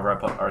order, and wherever I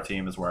put our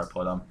team is where I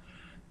put them.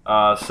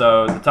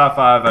 So the top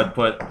 5, I'd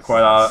put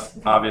quite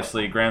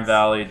obviously Grand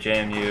Valley,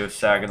 JMU,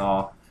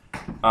 Saginaw,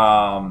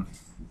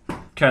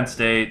 Kent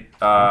State.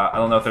 I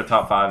don't know if they're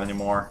top 5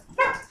 anymore.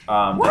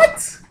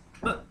 What?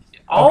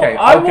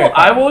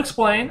 I will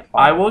explain.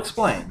 I will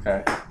explain.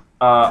 Okay.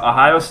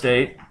 Ohio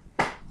State.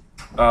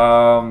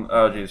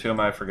 Oh geez, who am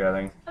I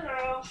forgetting?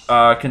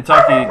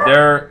 Kentucky.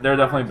 They're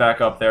definitely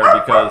back up there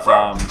because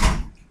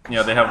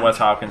they have Wes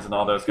Hopkins and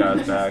all those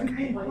guys back.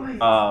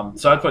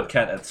 So I'd put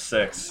Kent at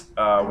 6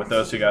 with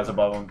those 2 guys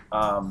above them.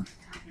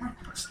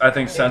 I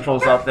think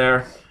Central's up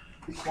there.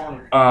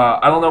 I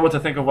don't know what to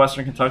think of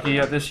Western Kentucky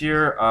yet this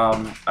year.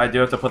 I do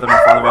have to put them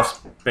in front of us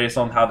based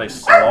on how they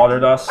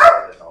slaughtered us.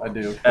 I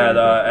do.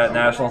 At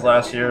Nationals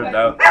last year.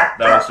 That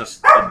was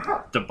just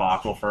a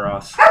debacle for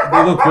us.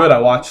 They look good. I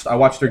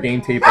watched their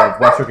game tape of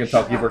Western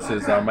Kentucky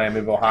versus Miami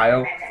of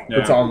Ohio.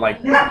 It's on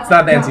it's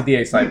not the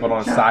NCDA site, but on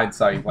a side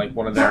site. Like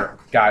one of their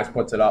guys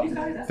puts it up.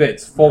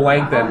 It's full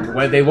length, and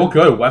when they look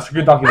good. Western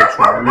Kentucky looks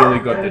really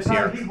good this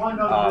year.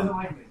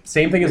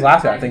 Same thing as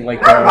last year. I think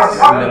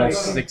they're middle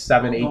 6,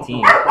 7, 18.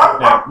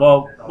 Yeah.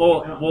 Well,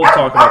 we'll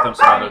talk about them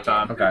some other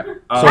time. Okay.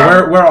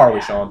 So where are we,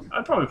 Sean?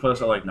 I'd probably put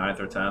us at 9th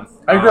or 10th.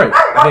 I agree.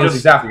 I think that's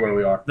exactly where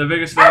we are. The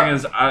biggest thing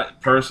is, I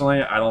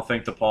don't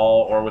think DePaul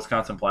or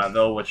Wisconsin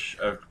Platteville, which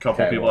a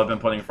couple people have been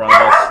putting in front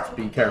of us.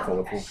 Be careful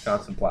with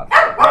Wisconsin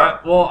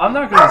Platteville. Well, I'm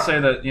not going to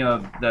say that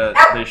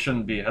that they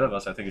shouldn't be ahead of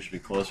us. I think it should be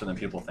closer than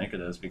people think it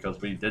is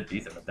because we did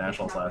beat them at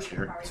Nationals last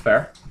year. It's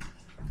fair.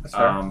 That's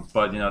fair.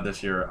 But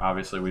this year,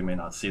 obviously, we may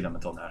not see them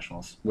until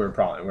Nationals. We're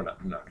not going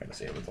to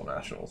see them until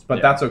Nationals,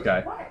 but that's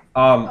okay.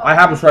 I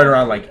have us right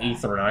around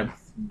 8th or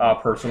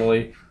 9th,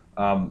 personally.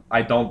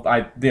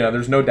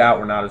 There's no doubt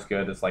we're not as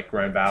good as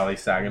Grand Valley,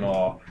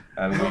 Saginaw,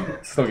 and we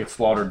still get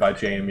slaughtered by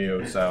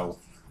JMU. So,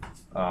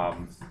 I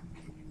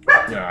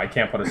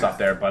can't put us up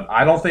there, but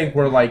I don't think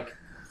we're 13th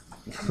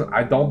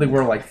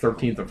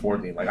or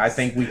 14th. I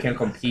think we can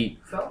compete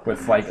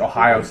with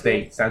Ohio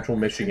State, Central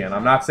Michigan.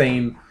 I'm not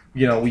saying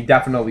we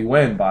definitely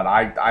win, but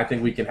I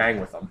think we can hang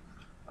with them.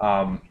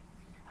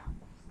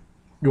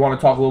 You want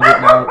to talk a little bit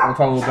now? We'll talk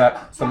a little bit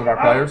about some of our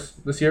players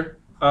this year.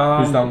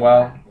 Who's done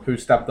well?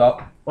 Who's stepped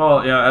up?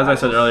 Well, as I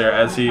said earlier,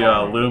 as he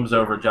looms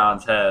over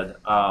John's head,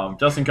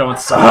 Justin Cohen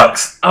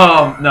sucks.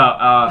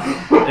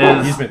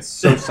 He's been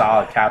so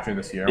solid catching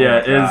this year.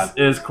 Yeah,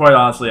 is quite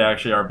honestly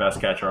actually our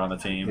best catcher on the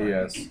team. He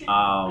is.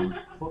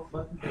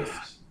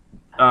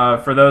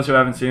 For those who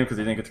haven't seen him because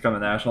he didn't get to come to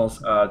Nationals,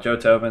 Joe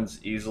Tobin's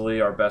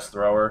easily our best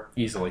thrower.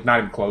 Easily, not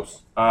even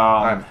close.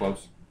 Not even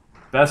close.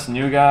 Best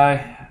new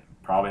guy,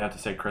 probably have to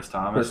say Chris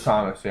Thomas. Chris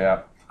Thomas,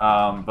 yeah.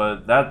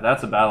 But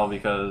that's a battle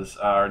because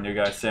our new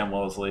guy Sam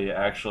Mosley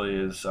actually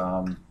is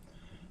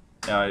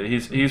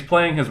he's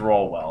playing his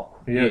role well.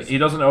 He is. He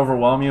doesn't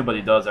overwhelm you, but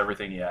he does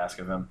everything you ask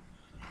of him.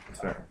 That's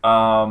fair.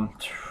 I'll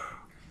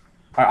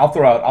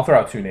throw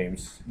out 2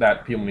 names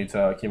that people need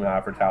to keep an eye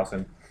out for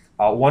Towson.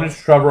 One is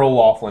Trevor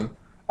O'Laughlin.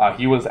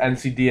 He was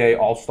NCDA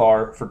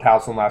All-Star for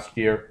Towson last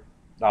year,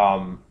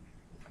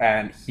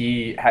 and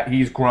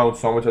he's grown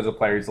so much as a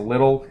player. He's a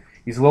little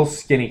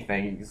skinny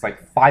thing. He's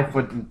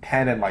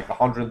 5'10" and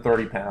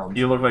 130 pounds.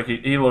 He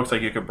looks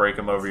like you could break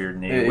him over your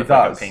knee with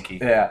a pinky.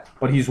 Yeah,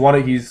 but he's one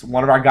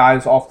of our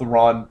guys off the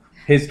run.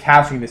 His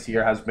catching this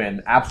year has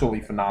been absolutely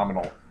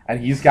phenomenal,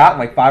 and he's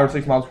gotten 5 or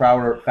 6 miles per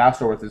hour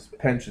faster with his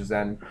pinches,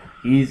 and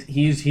he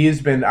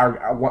has been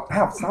our.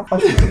 Ow, stop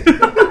pushing me.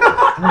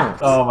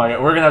 Oh my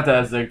god, we're gonna have to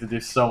ask Zig to do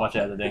so much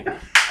editing.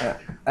 Yeah.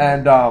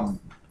 And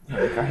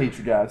I hate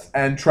you guys.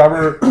 And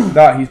Trevor,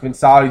 he's been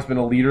solid. He's been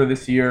a leader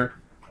this year,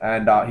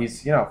 and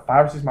he's 5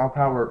 or 6 miles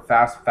per hour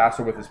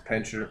faster with his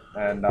pincher.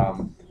 And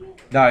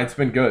it's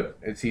been good.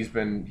 He's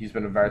been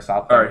a very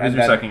solid player. All right, who's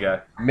your second guy?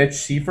 Mitch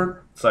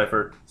Seifert.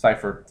 Seifert.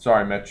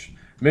 Sorry, Mitch.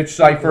 Mitch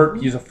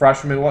Seifert. He's a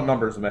freshman. What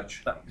number is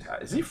Mitch?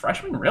 Is he a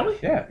freshman? Really?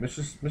 Yeah, Mitch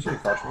is a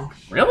freshman.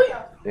 Really?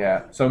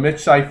 Yeah. So Mitch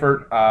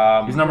Seifert.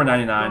 He's number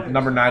 99.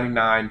 Number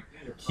 99.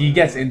 He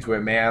gets into it,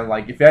 man.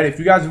 If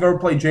you guys have ever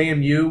played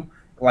JMU,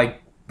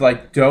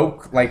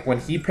 Doak, when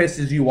he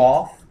pisses you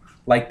off,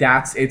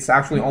 it's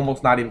actually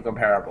almost not even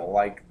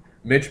comparable.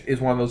 Mitch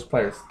is one of those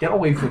players. Get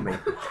away from me.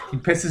 He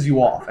pisses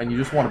you off, and you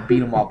just want to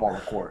beat him up on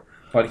the court.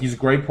 But he's a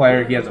great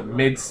player. He has a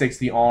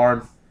mid-60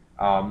 arm,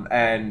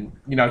 and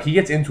he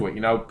gets into it.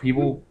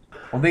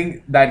 One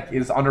thing that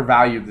is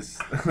undervalued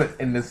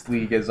in this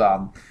league is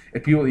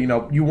if people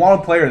you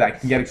want a player that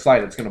can get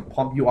excited, it's going to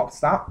pump you up.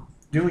 Stop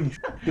doing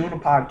a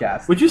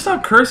podcast. Would you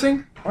stop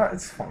cursing? Well,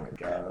 it's fine,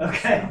 God.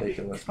 Okay.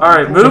 Ridiculous. All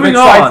right, moving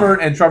on.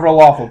 Seifert and Trevor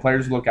O'Laughlin,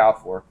 players to look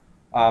out for.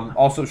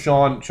 Also,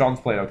 Sean's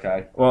played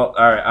okay. Well,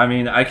 all right. I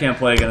mean, I can't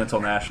play again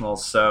until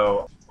Nationals,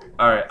 so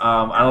all right.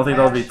 I don't think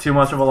that'll be too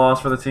much of a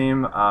loss for the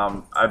team.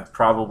 I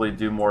probably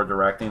do more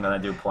directing than I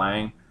do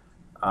playing.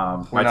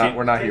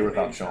 We're not here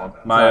without Sean.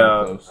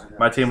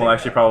 My team will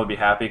actually probably be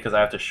happy because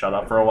I have to shut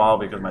up for a while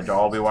because my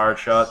jaw will be wired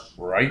shut.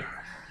 Right.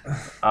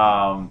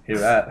 Hear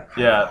that?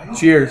 Yeah.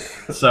 Cheers.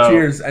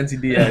 Cheers,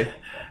 NCDA.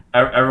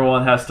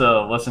 everyone has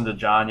to listen to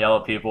John yell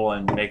at people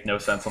and make no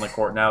sense on the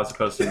court now, as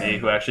opposed to me,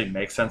 who actually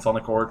makes sense on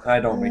the court. I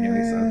don't make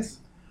any sense.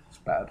 It's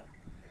bad.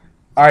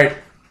 All right,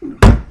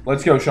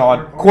 let's go,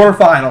 Sean.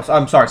 Quarterfinals.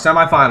 I'm sorry,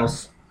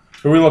 semifinals.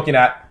 Who are we looking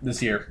at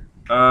this year?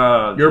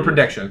 Your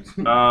predictions.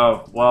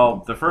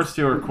 Well, the first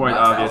two are quite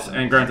obvious,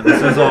 and granted,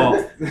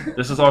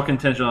 this is all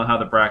contingent on how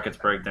the brackets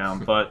break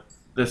down. But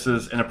this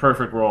is, in a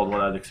perfect world,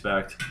 what I'd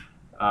expect: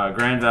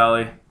 Grand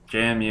Valley,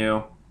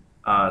 JMU,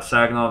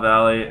 Saginaw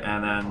Valley,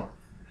 and then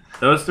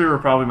those three were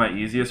probably my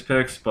easiest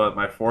picks. But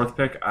my fourth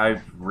pick,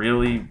 I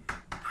really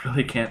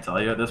can't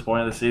tell you at this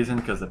point of the season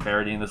because the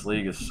parity in this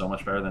league is so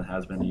much better than it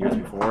has been the years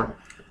before.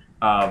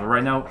 But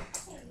right now,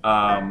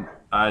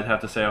 I'd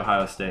have to say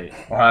Ohio State.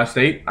 Ohio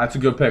State? That's a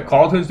good pick.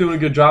 Carleton's doing a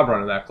good job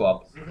running that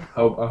club. I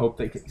hope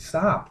they can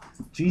stop.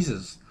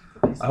 Jesus.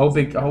 I hope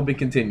it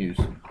continues.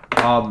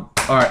 All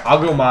right,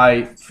 I'll go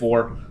my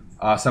 4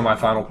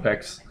 semifinal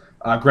picks.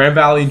 Grand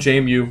Valley and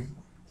JMU,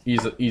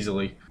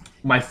 easily.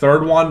 My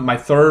third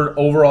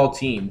overall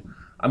team,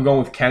 I'm going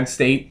with Kent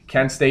State.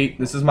 Kent State,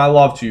 this is my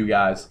love to you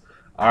guys.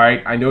 All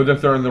right, I know they're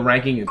third in the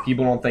ranking and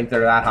people don't think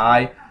they're that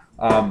high.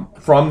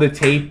 From the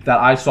tape that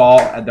I saw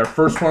at their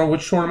first tournament,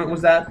 which tournament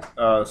was that?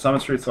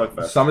 Summit Street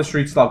Slugfest. Summit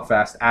Street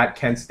Slugfest at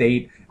Kent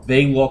State.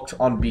 They looked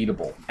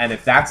unbeatable. And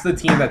if that's the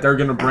team that they're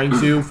going to bring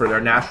to for their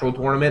national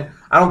tournament,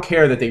 I don't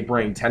care that they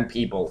bring 10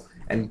 people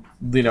and,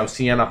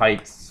 Siena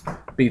Heights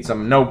beats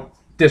them. No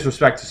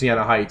disrespect to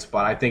Siena Heights,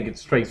 but I think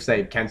it's straight to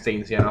say Kent State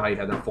and Siena Heights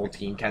have their full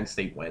team. Kent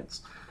State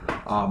wins.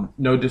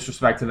 No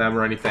disrespect to them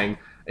or anything.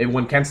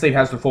 When Kent State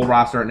has the full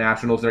roster at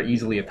Nationals, they're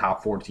easily a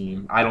top 4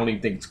 team. I don't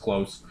even think it's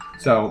close.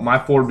 So my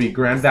 4 would be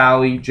Grand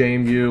Valley,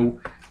 JMU,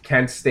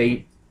 Kent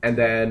State, and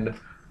then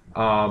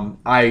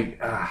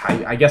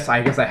I guess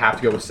I have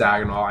to go with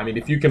Saginaw. I mean,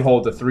 if you can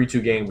hold the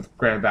 3-2 game with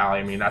Grand Valley,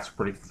 I mean that's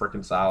pretty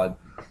freaking solid.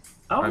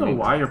 I don't know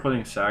why you're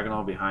putting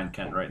Saginaw behind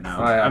Kent right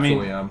now. I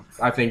absolutely am.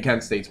 I think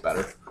Kent State's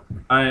better.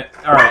 All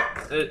right.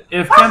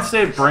 If Kent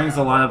State brings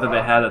the lineup that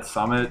they had at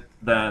Summit,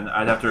 then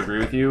I'd have to agree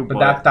with you.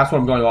 But that's what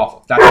I'm going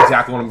off of. That's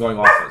exactly what I'm going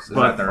off of.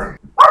 But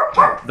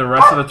the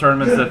rest of the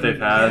tournaments that they've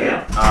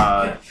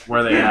had,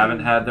 where they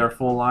haven't had their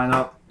full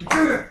lineup,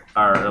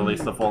 or at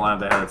least the full lineup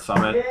they had at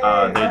Summit,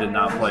 they did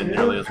not play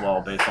nearly as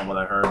well based on what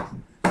I heard.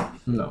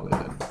 No, they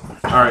didn't.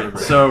 All right,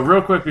 so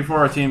real quick before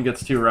our team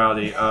gets too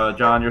rowdy,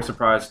 John, your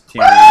surprise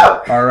team.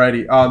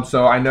 Alrighty.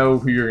 So I know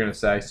who you're gonna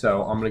say,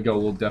 so I'm gonna go a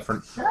little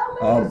different.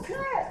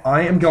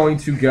 I am going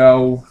to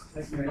go.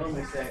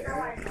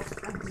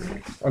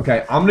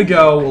 Okay, I'm gonna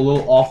go a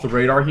little off the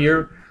radar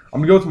here.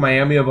 I'm gonna go with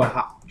Miami of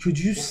Ohio. Could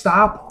you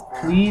stop,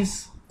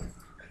 please? Oh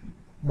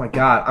my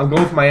God, I'm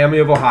going with Miami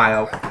of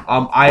Ohio.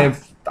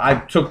 I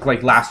took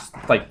last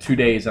 2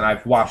 days and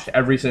I've watched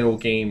every single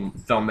game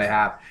film they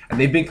have, and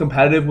they've been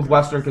competitive with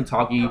Western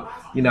Kentucky.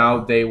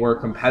 They were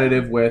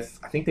competitive with.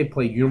 I think they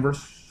played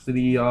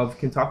University of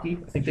Kentucky.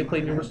 I think they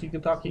played University of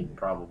Kentucky.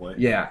 Probably.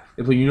 Yeah,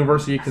 they played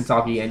University of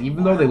Kentucky, and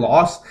even though they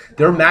lost,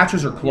 their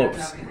matches are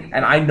close.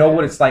 And I know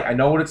what it's like. I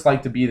know what it's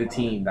like to be the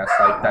team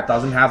that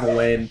doesn't have a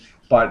win,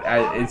 but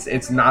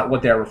it's not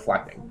what they're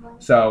reflecting.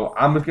 So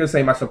I'm just gonna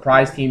say my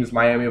surprise team is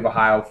Miami of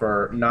Ohio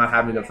for not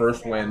having the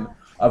first win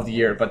of the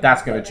year, but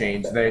that's going to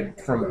change.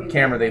 From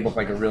camera, they look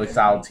like a really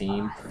solid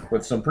team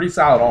with some pretty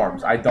solid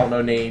arms. I don't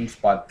know names,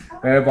 but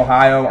they have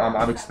Ohio.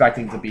 I'm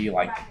expecting to be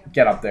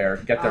get up there,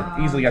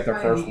 easily get their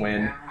first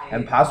win,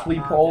 and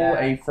possibly pull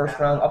a first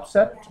round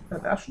upset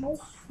at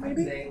Nationals,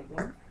 maybe.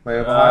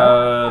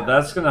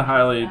 That's going to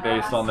highly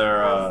based on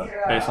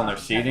their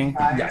seeding.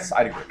 Yes,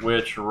 I'd agree.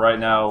 Which right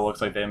now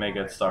looks like they may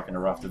get stuck in a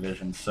rough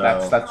division.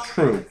 So that's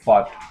true,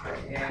 but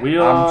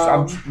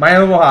I'm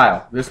Miami of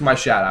Ohio. This is my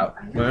shout out.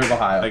 Miami of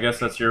Ohio. I guess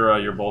that's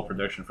your bold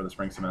prediction for the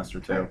spring semester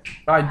too.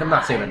 I'm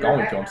not saying they're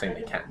going to. I'm saying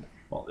they can.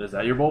 Well, is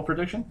that your bold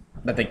prediction?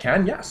 That they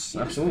can? Yes,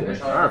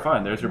 absolutely. All right,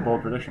 fine. There's your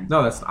bold prediction.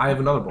 No, I have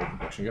another bold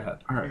prediction. Go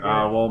ahead. All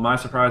right. Well, my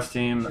surprise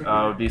team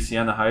would be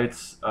Siena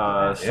Heights,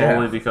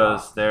 solely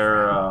because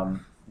they're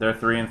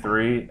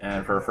 3-3,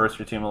 and for a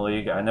first-year team in the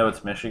league, I know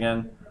it's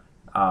Michigan.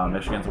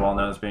 Michigan's well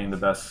known as being the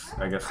best,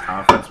 I guess,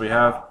 conference we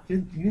have.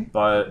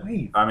 But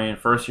I mean,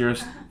 first year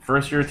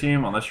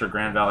team, unless you're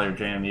Grand Valley or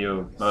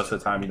JMU, most of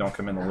the time you don't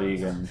come in the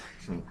league and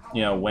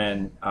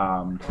win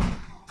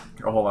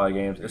a whole lot of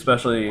games,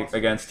 especially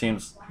against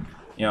teams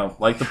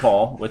like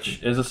DePaul,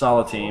 which is a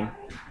solid team,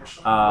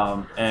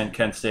 and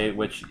Kent State,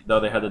 which though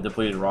they had a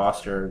depleted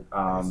roster,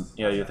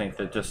 you think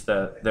that just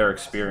their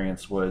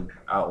experience would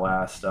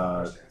outlast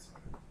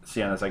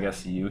Siena's, I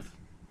guess, youth.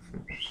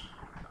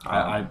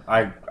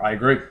 I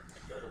agree.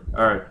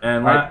 All right,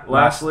 and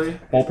lastly,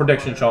 bold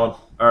prediction, Sean.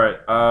 All right.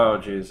 Oh,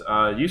 geez.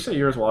 You say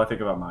yours while I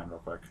think about mine real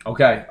quick.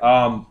 Okay.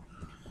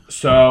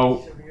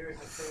 So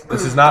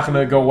this is not going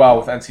to go well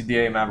with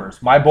NCDA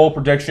members. My bold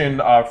prediction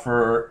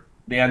for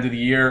the end of the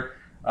year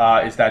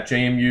is that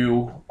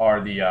JMU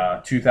are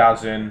the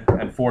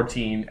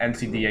 2014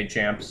 NCDA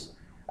champs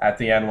at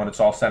the end when it's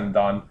all said and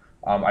done.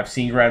 I've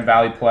seen Grand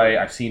Valley play.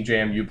 I've seen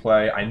JMU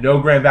play. I know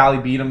Grand Valley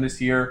beat them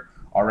this year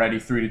already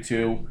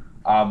 3-2.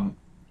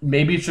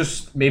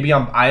 maybe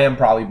I am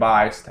probably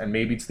biased, and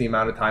maybe it's the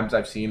amount of times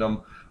I've seen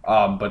him.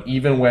 But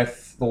even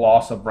with the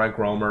loss of Brent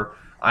Gromer,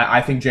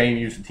 I think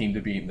JMU's the team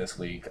to beat in this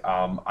league.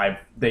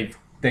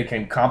 They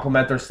can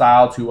complement their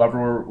style to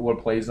whoever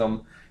plays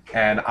them,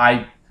 and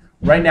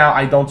right now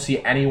I don't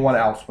see anyone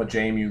else but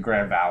JMU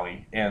Grand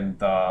Valley in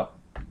the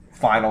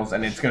finals,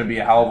 and it's going to be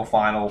a hell of a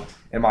final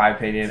in my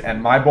opinion.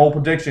 And my bold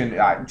prediction,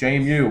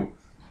 JMU.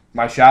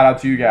 My shout out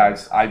to you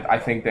guys. I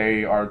think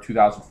they are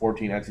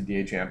 2014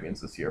 NCAA champions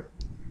this year.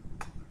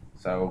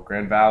 So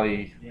Grand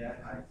Valley is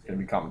going to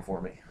be coming for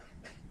me.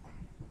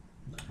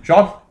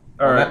 Sean,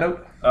 on that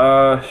note?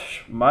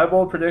 My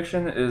bold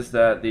prediction is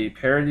that the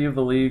parity of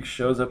the league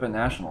shows up at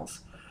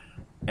nationals.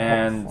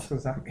 And what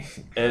does that mean?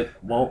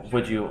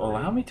 Would you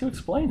allow me to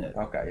explain it?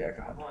 Okay, yeah,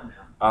 go ahead.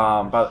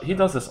 But he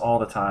does this all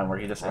the time where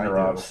he just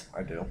interrupts.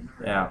 I do.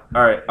 Yeah.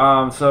 All right.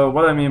 So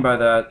what I mean by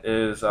that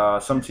is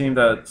some team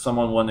that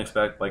someone wouldn't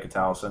expect, like a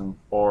Towson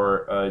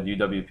or a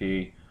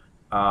UWP.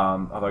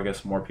 Although I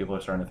guess more people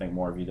are starting to think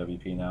more of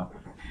UWP now.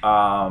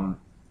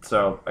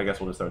 So I guess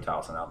we'll just throw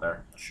Towson out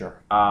there. Sure.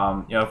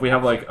 If we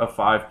have like a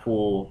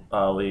 5-pool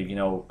league,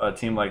 a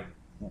team like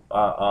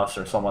us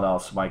or someone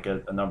else might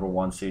get a number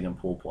 1 seed in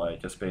pool play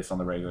just based on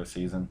the regular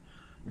season.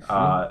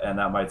 And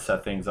that might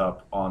set things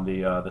up on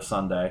the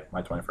Sunday,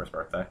 my 21st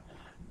birthday.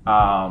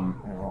 I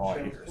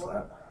hate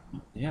that.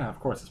 Yeah, of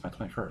course, it's my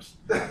 21st.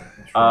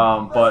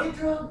 But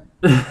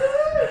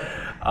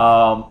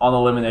on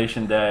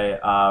elimination day,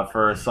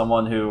 for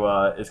someone who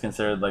is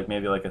considered like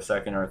maybe like a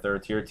second or a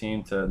third tier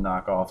team to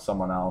knock off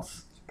someone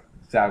else.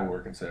 Exactly what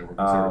we're considered. We're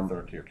considered a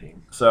third tier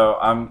team. So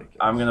I'm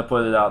gonna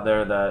put it out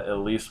there that at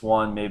least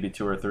 1, maybe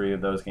 2 or 3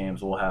 of those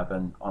games will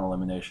happen on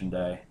elimination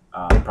day,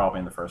 probably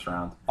in the first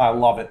round. I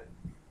love it.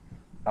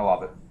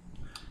 Alrighty,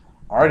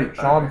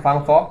 Sean,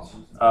 final thoughts?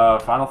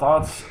 Final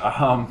thoughts.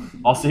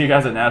 I'll see you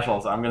guys at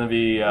nationals. I'm gonna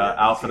be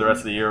out for the rest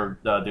of the year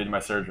due to my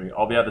surgery.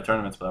 I'll be at the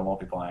tournaments, but I won't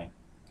be playing.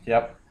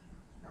 Yep.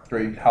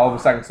 Great. Hell of a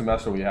second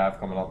semester we have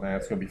coming up, man.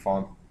 It's gonna be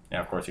fun.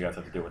 Yeah, of course you guys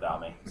have to do it without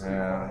me.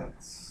 Yeah.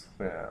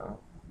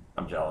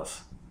 I'm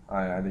jealous.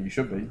 I think you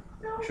should be.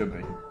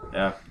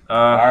 Yeah.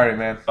 Alrighty,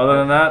 man. Other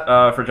than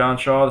that, for John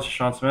Shaw, this is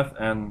Sean Smith,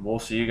 and we'll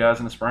see you guys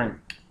in the spring.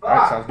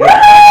 Alright, sounds good.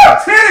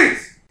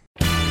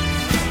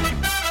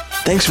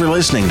 Thanks for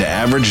listening to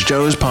Average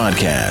Joe's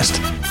podcast.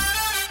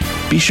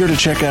 Be sure to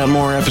check out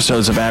more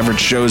episodes of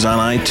Average Joe's on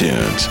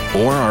iTunes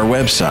or our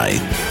website,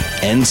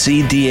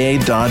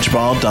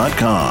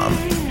 ncdadodgeball.com.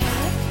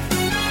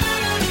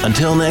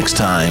 Until next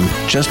time,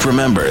 just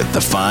remember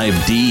the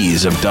 5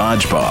 D's of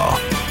dodgeball.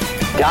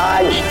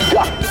 Dodge,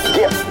 duck,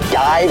 dip,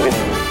 dive, and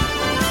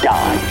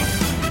dodge.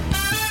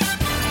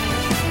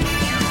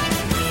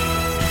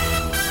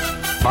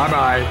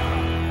 Bye-bye.